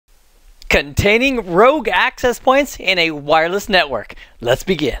Containing rogue access points in a wireless network. Let's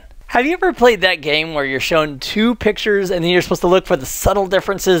begin. Have you ever played that game where you're shown two pictures and then you're supposed to look for the subtle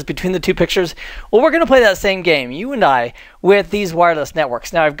differences between the two pictures? Well, we're going to play that same game, you and I, with these wireless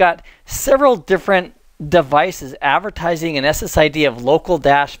networks. Now, I've got several different devices advertising an SSID of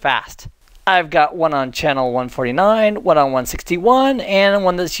local-fast. I've got one on channel 149, one on 161, and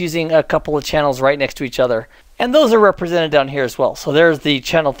one that's using a couple of channels right next to each other. And those are represented down here as well. So there's the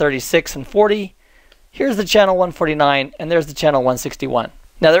channel 36 and 40. Here's the channel 149, and there's the channel 161.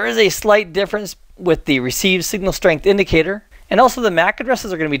 Now there is a slight difference with the received signal strength indicator, and also the MAC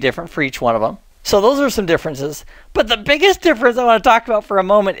addresses are going to be different for each one of them. So those are some differences. But the biggest difference I want to talk about for a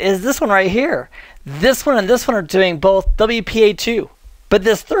moment is this one right here. This one and this one are doing both WPA2. But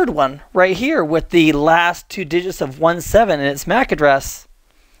this third one right here with the last two digits of 17 in its MAC address,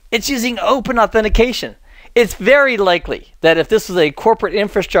 it's using open authentication. It's very likely that if this was a corporate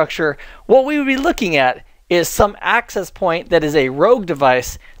infrastructure, what we would be looking at is some access point that is a rogue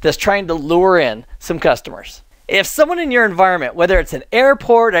device that's trying to lure in some customers. If someone in your environment, whether it's an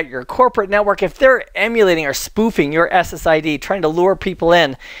airport, at your corporate network, if they're emulating or spoofing your SSID, trying to lure people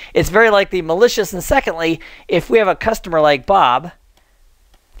in, it's very likely malicious. And secondly, if we have a customer like Bob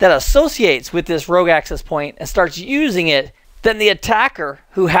that associates with this rogue access point and starts using it, then the attacker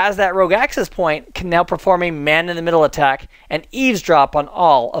who has that rogue access point can now perform a man-in-the-middle attack and eavesdrop on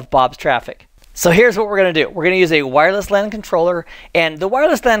all of Bob's traffic. So here's what we're going to do. We're going to use a wireless LAN controller, and the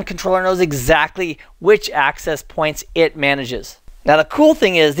wireless LAN controller knows exactly which access points it manages. Now the cool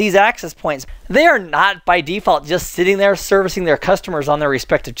thing is these access points, they are not by default just sitting there servicing their customers on their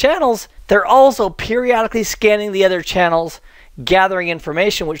respective channels. They're also periodically scanning the other channels, gathering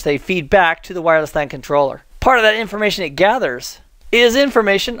information which they feed back to the wireless LAN controller. Part of that information it gathers is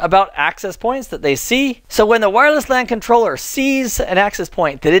information about access points that they see. So when the wireless LAN controller sees an access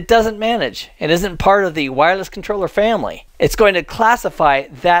point that it doesn't manage and isn't part of the wireless controller family, it's going to classify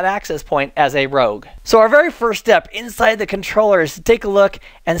that access point as a rogue. So our very first step inside the controller is to take a look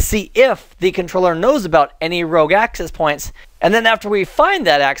and see if the controller knows about any rogue access points. And then after we find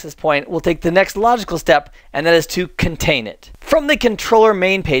that access point, we'll take the next logical step, and that is to contain it. From the controller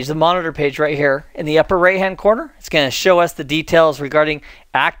main page, the monitor page right here in the upper right-hand corner, it's going to show us the details regarding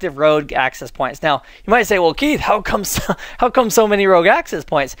active rogue access points. Now, you might say, well, Keith, how come so many rogue access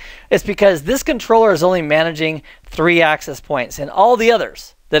points? It's because this controller is only managing 3 access points, and all the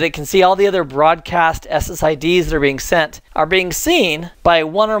others that it can see, all the other broadcast SSIDs that are being sent, are being seen by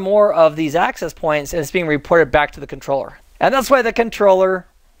one or more of these access points, and it's being reported back to the controller. And that's why the controller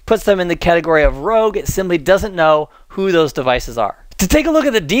puts them in the category of rogue. It simply doesn't know who those devices are. To take a look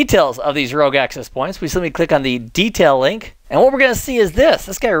at the details of these rogue access points, we simply click on the detail link. And what we're going to see is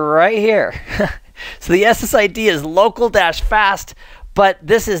this guy right here. So the SSID is local-fast, but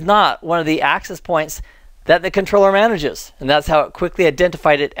this is not one of the access points that the controller manages. And that's how it quickly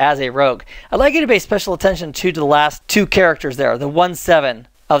identified it as a rogue. I'd like you to pay special attention to the last 2 characters there, the 17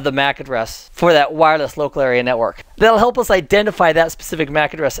 of the MAC address for that wireless local area network. That'll help us identify that specific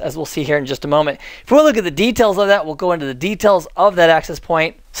MAC address, as we'll see here in just a moment. If we look at the details of that, we'll go into the details of that access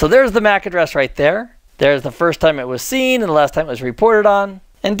point. So there's the MAC address right there. There's the first time it was seen and the last time it was reported on.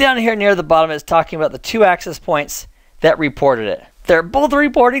 And down here near the bottom is talking about the 2 access points that reported it. They're both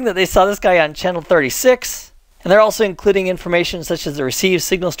reporting that they saw this guy on channel 36, and they're also including information such as the received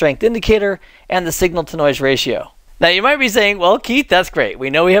signal strength indicator and the signal to noise ratio. Now you might be saying, well, Keith, that's great.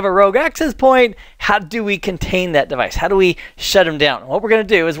 We know we have a rogue access point. How do we contain that device? How do we shut them down? What we're going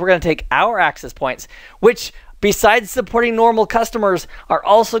to do is we're going to take our access points, which besides supporting normal customers are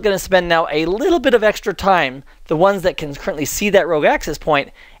also going to spend now a little bit of extra time, the ones that can currently see that rogue access point,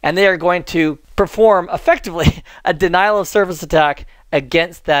 and they are going to perform effectively a denial of service attack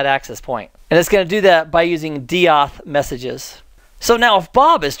against that access point. And it's going to do that by using deauth messages. So now if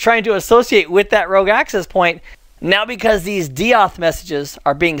Bob is trying to associate with that rogue access point, now because these deauth messages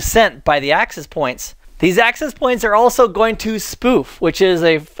are being sent by the access points, these access points are also going to spoof, which is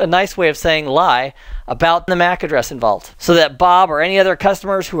a nice way of saying lie about the MAC address involved. So that Bob or any other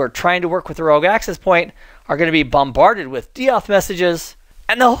customers who are trying to work with the rogue access point are going to be bombarded with deauth messages.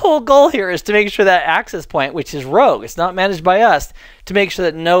 And the whole goal here is to make sure that access point, which is rogue, it's not managed by us, to make sure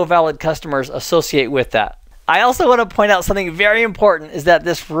that no valid customers associate with that. I also want to point out something very important is that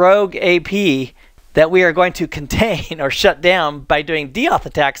this rogue AP that we are going to contain or shut down by doing deauth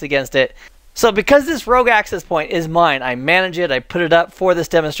attacks against it. So because this rogue access point is mine, I manage it, I put it up for this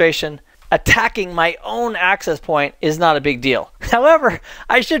demonstration, attacking my own access point is not a big deal. However,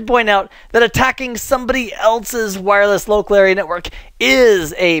 I should point out that attacking somebody else's wireless local area network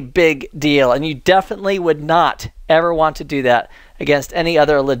is a big deal, and you definitely would not ever want to do that against any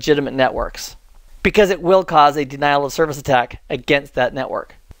other legitimate networks, because it will cause a denial of service attack against that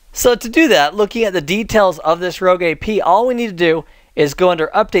network. So to do that, looking at the details of this rogue AP, all we need to do is go under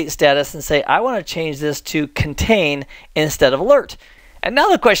update status and say, I want to change this to contain instead of alert. And now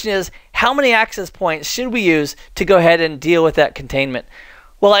the question is, how many access points should we use to go ahead and deal with that containment?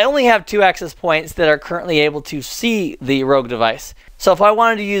 Well, I only have 2 access points that are currently able to see the rogue device. So if I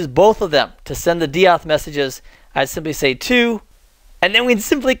wanted to use both of them to send the deauth messages, I'd simply say 2, and then we'd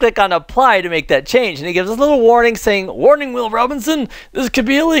simply click on apply to make that change. And it gives us a little warning saying, warning, Will Robinson, this could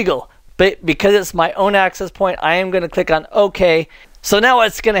be illegal. But because it's my own access point, I am going to click on OK. So now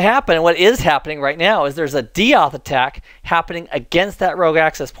what's going to happen, and what is happening right now, is there's a deauth attack happening against that rogue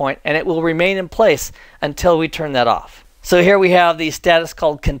access point, and it will remain in place until we turn that off. So here we have the status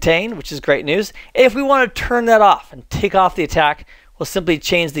called contain, which is great news. If we want to turn that off and take off the attack, we'll simply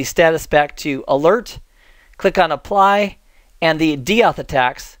change the status back to alert, click on apply, and the deauth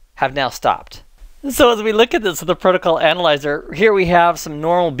attacks have now stopped. So as we look at this with the protocol analyzer, here we have some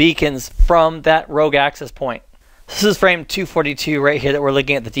normal beacons from that rogue access point. This is frame 242 right here that we're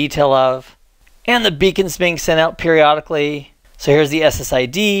looking at the detail of. And the beacons being sent out periodically. So here's the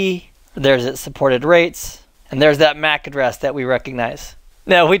SSID, there's its supported rates, and there's that MAC address that we recognize.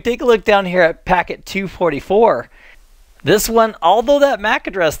 Now if we take a look down here at packet 244, this one, although that MAC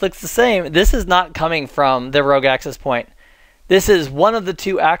address looks the same, this is not coming from the rogue access point. This is one of the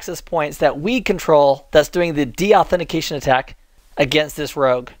 2 access points that we control that's doing the deauthentication attack against this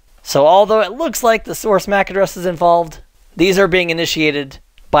rogue. So although it looks like the source MAC address is involved, these are being initiated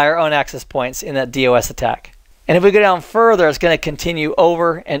by our own access points in that DOS attack. And if we go down further, it's going to continue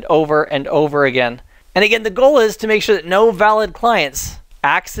over and over and over again. And again, the goal is to make sure that no valid clients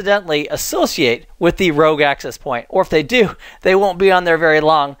accidentally associate with the rogue access point. Or if they do, they won't be on there very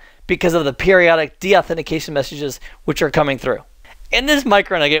long because of the periodic deauthentication messages which are coming through. In this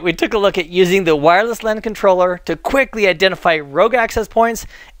MicroNugget, we took a look at using the wireless LAN controller to quickly identify rogue access points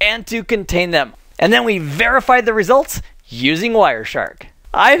and to contain them. And then we verified the results using Wireshark.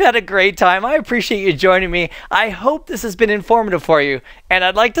 I've had a great time. I appreciate you joining me. I hope this has been informative for you, and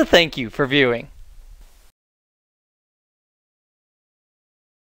I'd like to thank you for viewing.